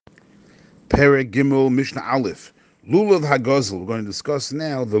Perek Gimel Mishnah Aleph. Lulav Hagazel. We're going to discuss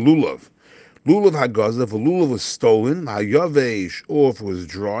now the lulav. Lulav Hagazel. If a lulav was stolen, Hayavesh, or if it was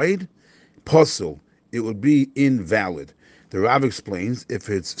dried, puzzle, it would be invalid. The Rav explains if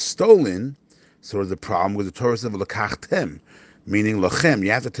it's stolen, so there's a problem with the Torah says l'kachtem, meaning lachem.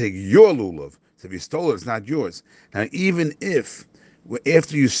 You have to take your lulav. So if you stole it, it's not yours. Now, even if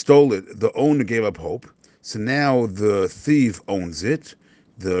after you stole it, the owner gave up hope, so now the thief owns it,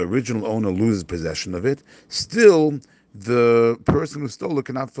 the original owner loses possession of it, still the person who stole it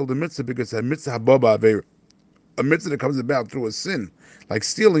cannot fill the mitzvah because a mitzvah hababa aveira, a mitzvah that comes about through a sin, like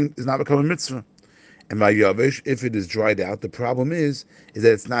stealing, is not become a mitzvah. And by yavish, if it is dried out, the problem is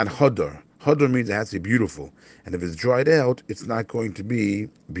that it's not hadar. Hadar means it has to be beautiful, and if it's dried out, it's not going to be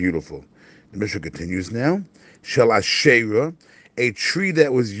beautiful. The Mishnah continues now. Shel ashera, a tree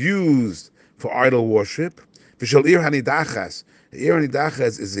that was used for idol worship. V'shel ir hanidachas. The ir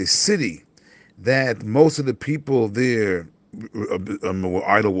hanidachas is a city that most of the people there were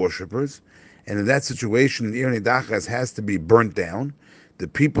idol worshippers, and in that situation, the ir hanidachas has to be burnt down. The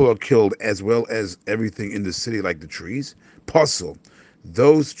people are killed as well as everything in the city, like the trees. Puzzle.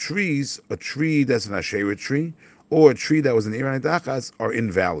 Those trees, a tree that's an Asherah tree, or a tree that was an Ir Hanidachas, are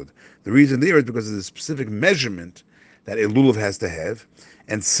invalid. The reason there is because of the specific measurement that a lulav has to have.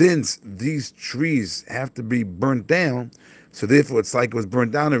 And since these trees have to be burnt down, so therefore it's like it was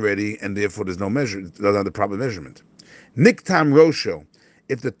burnt down already, and therefore there's no measure, it doesn't have the proper measurement. Niktam Rosho,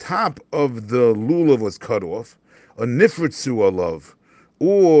 if the top of the lulav was cut off, a nifritzu alav,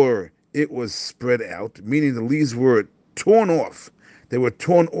 or it was spread out, meaning the leaves were torn off. They were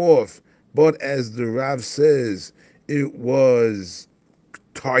torn off, but as the Rav says, it was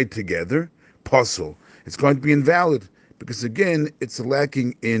tied together, puzzle. It's going to be invalid because, again, it's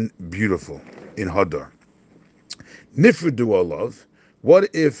lacking in beautiful, in hadar. Nifridu alav, what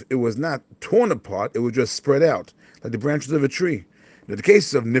if it was not torn apart, it was just spread out, like the branches of a tree? Now, the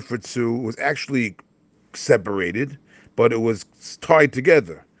case of nifritzu was actually separated, but it was tied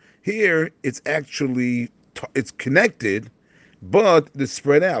together. Here, it's actually, it's connected, but it's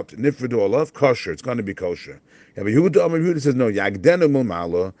spread out. Nifridu alav, kosher, it's going to be kosher. Yehuda says, no, yagdenu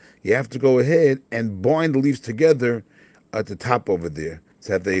mulmala, you have to go ahead and bind the leaves together at the top over there,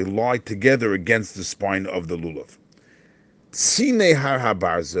 so that they lie together against the spine of the lulav. Tzine har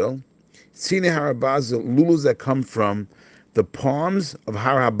habarzel, lulavs that come from the palms of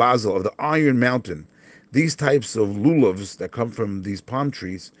har habarzel, of the iron mountain. These types of lulavs that come from these palm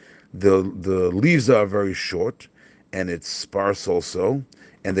trees, the leaves are very short, and it's sparse also,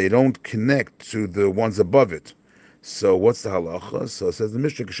 and they don't connect to the ones above it. So what's the halacha? So it says the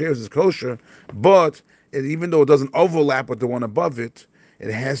Mishnah Kasher is kosher, but even though it doesn't overlap with the one above it,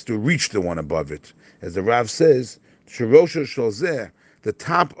 it has to reach the one above it. As the Rav says, Shirosha Shalzeh, the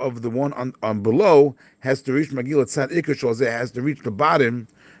top of the one on below has to reach Magilat Tzad Ikar Shalzeh, has to reach the bottom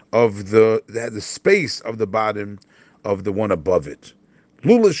of the space of the bottom of the one above it.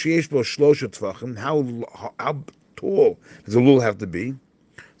 Lulav sheyesh bo shlosha tvachim, how tall does a lulav have to be?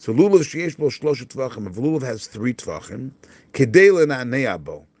 So lulav sheyesh bo shlosha tvachim, if a lulav has 3 tvachim, kedei lena'anei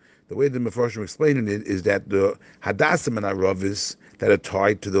bo. The way the Mefarshim explained it is that the hadassim and aravis that are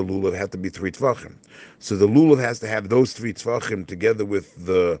tied to the lulav have to be 3 tvachim. So the lulav has to have those 3 tvachim together with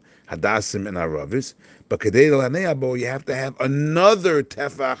the hadassim and aravis. But kedei lena'anei bo, you have to have another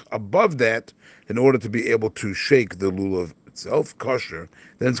tefach above that in order to be able to shake the lulav itself, kosher.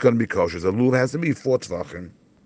 Then it's going to be kosher. So the lulav has to be 4 tvachim.